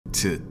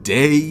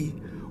Today,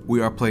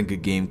 we are playing a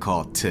game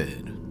called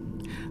Ted.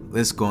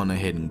 Let's go on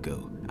ahead and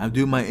go. I'm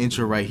doing my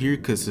intro right here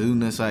because as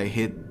soon as I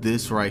hit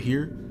this right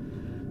here,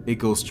 it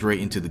goes straight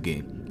into the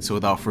game. So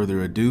without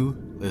further ado,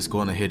 let's go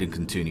on ahead and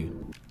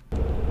continue.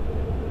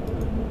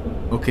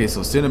 Okay, so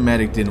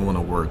cinematic didn't want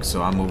to work,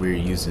 so I'm over here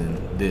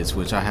using this,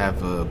 which I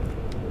have a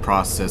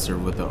processor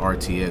with the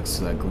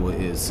RTX, like what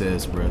it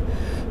says, bro.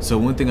 So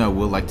one thing I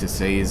would like to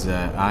say is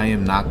that I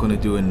am not going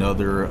to do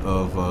another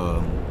of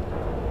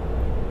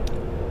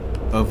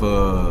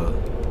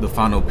the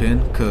final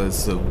pin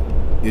because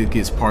it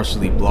gets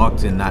partially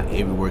blocked and not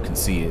everywhere can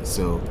see it.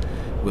 So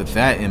with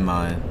that in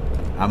mind,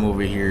 I'm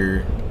over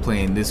here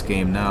playing this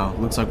game now.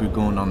 Looks like we're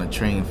going on a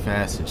train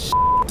fast and shit.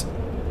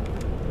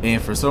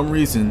 And for some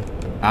reason,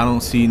 I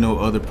don't see no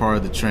other part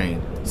of the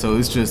train. So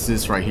it's just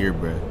this right here,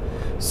 bruh.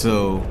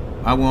 So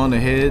I went on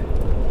ahead.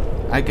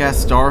 I got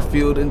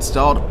Starfield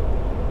installed.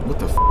 What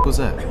the f was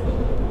that?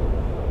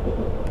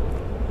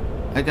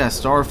 I got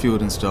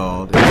Starfield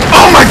installed.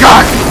 Oh my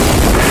god!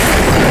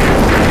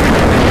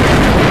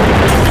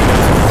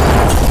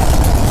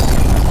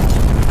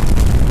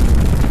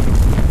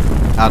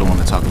 I don't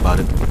want to talk about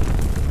it.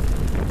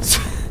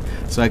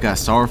 So I got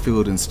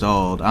Starfield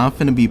installed. I'm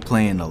finna be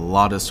playing a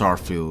lot of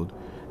Starfield.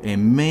 It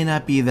may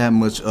not be that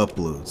much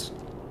uploads.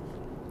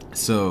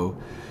 So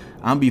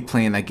I'm be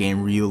playing that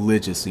game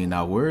religiously.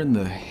 Now where in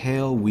the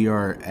hell we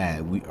are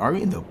at? We are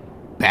in the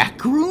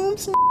back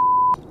rooms?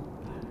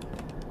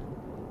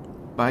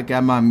 But I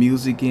got my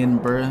music in,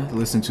 bruh.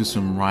 Listen to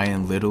some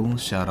Ryan Little.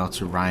 Shout out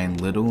to Ryan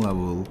Little. I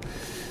will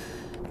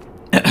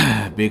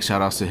big shout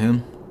outs to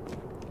him.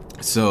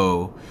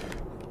 So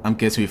I'm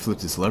guessing we flip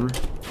this lever.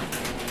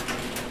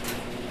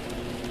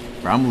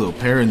 Bro, I'm a little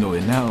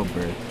paranoid now,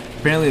 bro.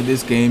 Apparently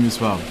this game is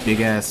about a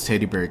big ass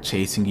teddy bear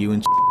chasing you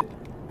and shit.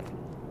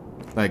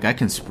 Like I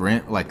can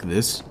sprint like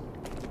this,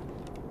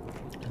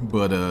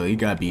 but you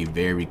gotta be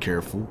very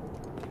careful.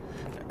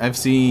 I've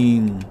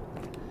seen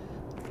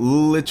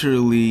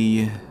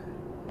literally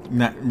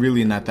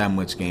not that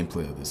much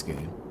gameplay of this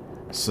game,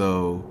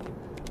 so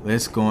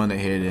let's go on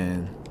ahead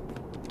and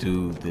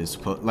do this.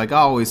 Like I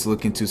always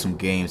look into some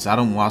games. I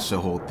don't watch the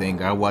whole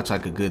thing. I watch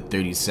like a good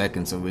 30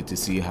 seconds of it to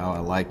see how I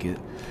like it.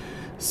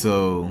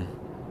 So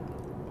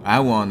I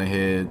went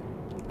ahead,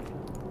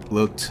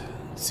 looked,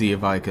 see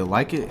if I could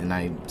like it, and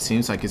it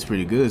seems like it's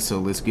pretty good. So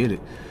let's get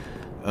it.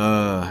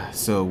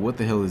 So what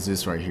the hell is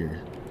this right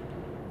here?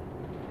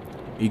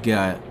 You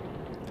got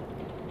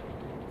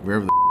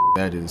wherever the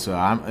that is. So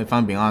if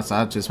I'm being honest,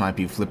 I just might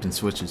be flipping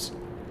switches.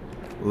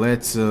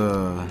 Let's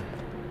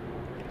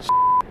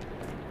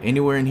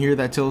anywhere in here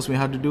that tells me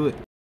how to do it?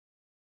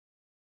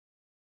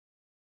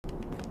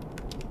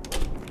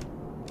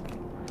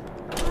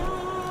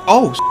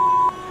 Oh,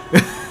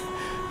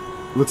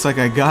 looks like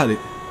I got it.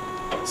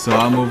 So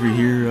I'm over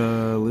here.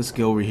 Let's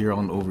go over here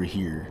on over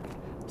here.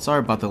 Sorry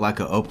about the lack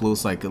of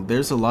uploads. Like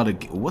there's a lot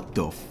of what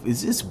the f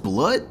is this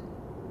blood?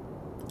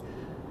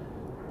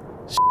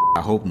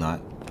 I hope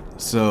not.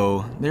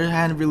 So there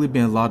hadn't really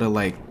been a lot of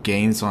like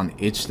games on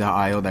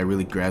itch.io that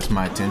really grabs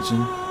my attention.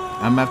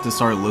 I'm gonna have to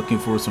start looking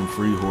for some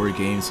free horror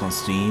games on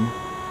Steam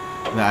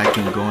that I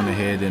can go on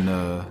ahead and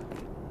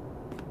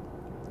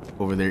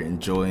over there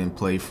enjoy and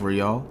play for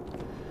y'all.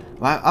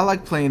 I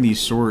like playing these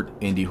short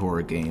indie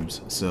horror games.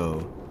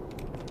 So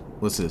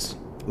what's this?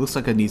 Looks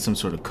like I need some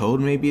sort of code.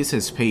 Maybe it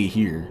says pay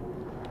here.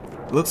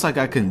 Looks like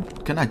I can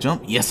I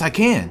jump? Yes I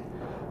can.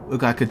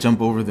 Look, I could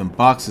jump over them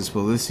boxes,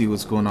 but let's see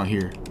what's going on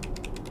here.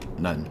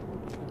 Nothing.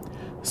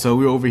 So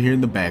we're over here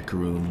in the back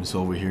rooms,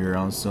 over here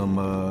on some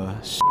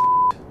shit.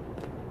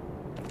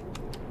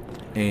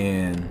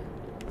 And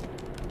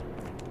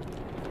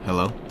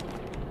hello.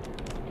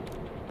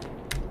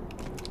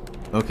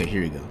 Okay,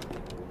 here you go.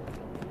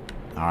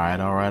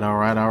 Alright.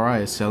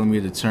 It's telling me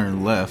to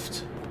turn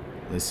left.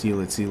 Let's see.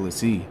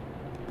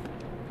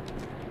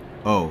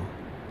 Oh.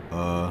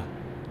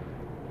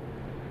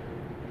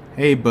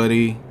 Hey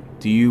buddy,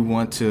 do you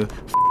want to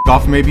f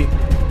off maybe?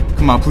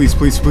 Come on, please.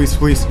 Please.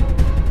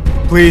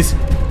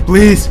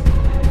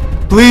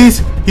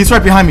 He's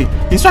right behind me.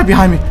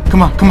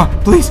 Come on.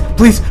 Please.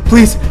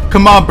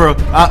 Come on, bro.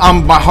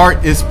 My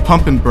heart is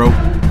pumping, bro.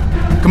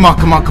 Come on.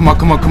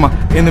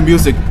 In the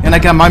music. And I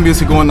got my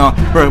music going on.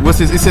 Bro, what's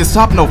this? It says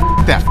stop. No,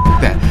 f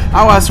that.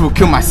 I always will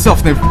kill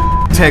myself than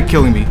Ted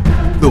killing me.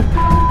 Little.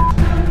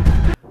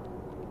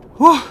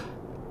 Whew.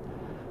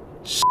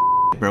 Shit,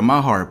 bro,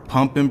 my heart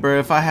pumping, bro.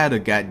 If I had a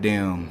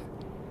goddamn...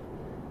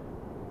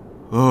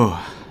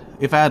 Oh,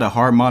 if I had a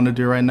heart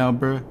monitor right now,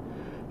 bro,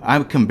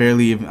 I can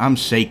barely even... I'm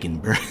shaking,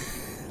 bro.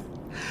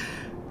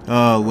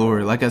 Oh,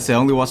 Lord. Like I said, I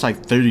only watched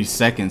like 30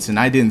 seconds, and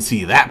I didn't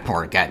see that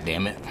part,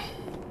 goddammit.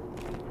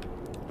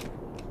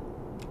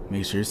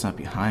 Make sure it's not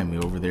behind me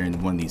over there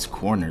in one of these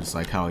corners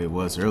like how it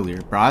was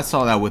earlier. Bro, I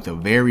saw that with the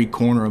very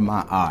corner of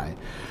my eye.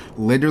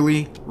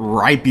 Literally,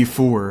 right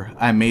before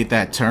I made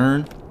that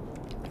turn,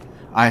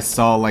 I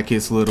saw like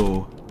his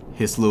hand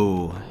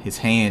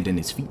and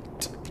his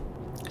feet.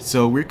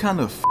 So we're kind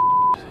of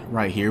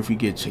right here if we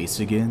get chased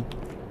again.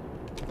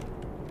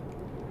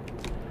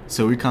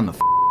 So we kind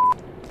of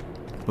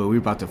But we're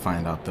about to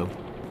find out though.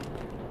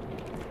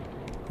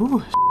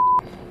 Whew.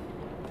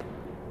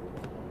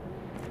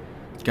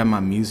 Got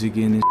my music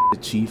in and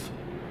shit, Chief.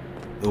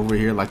 Over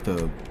here, like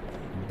the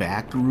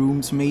back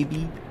rooms,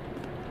 maybe.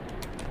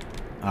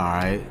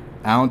 Alright.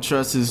 I don't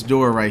trust this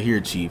door right here,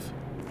 Chief.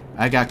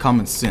 I got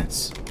common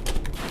sense.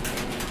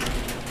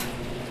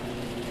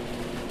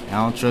 I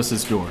don't trust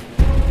this door.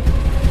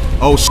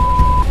 Oh,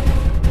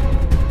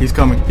 shit. He's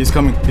coming. He's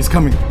coming. He's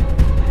coming.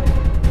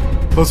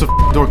 Close the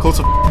door. Close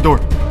the door.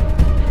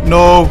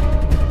 No.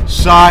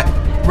 Shot.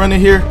 Run in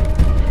here.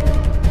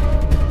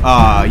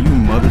 Ah, you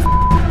mother.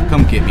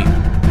 Come get me.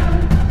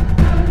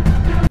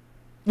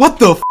 What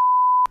the f?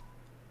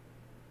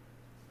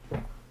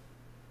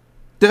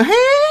 The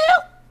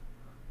hell?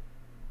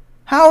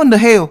 How in the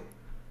hell?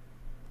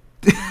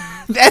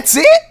 That's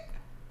it?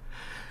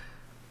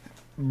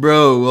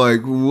 Bro,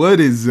 like, what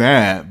is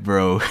that,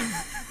 bro?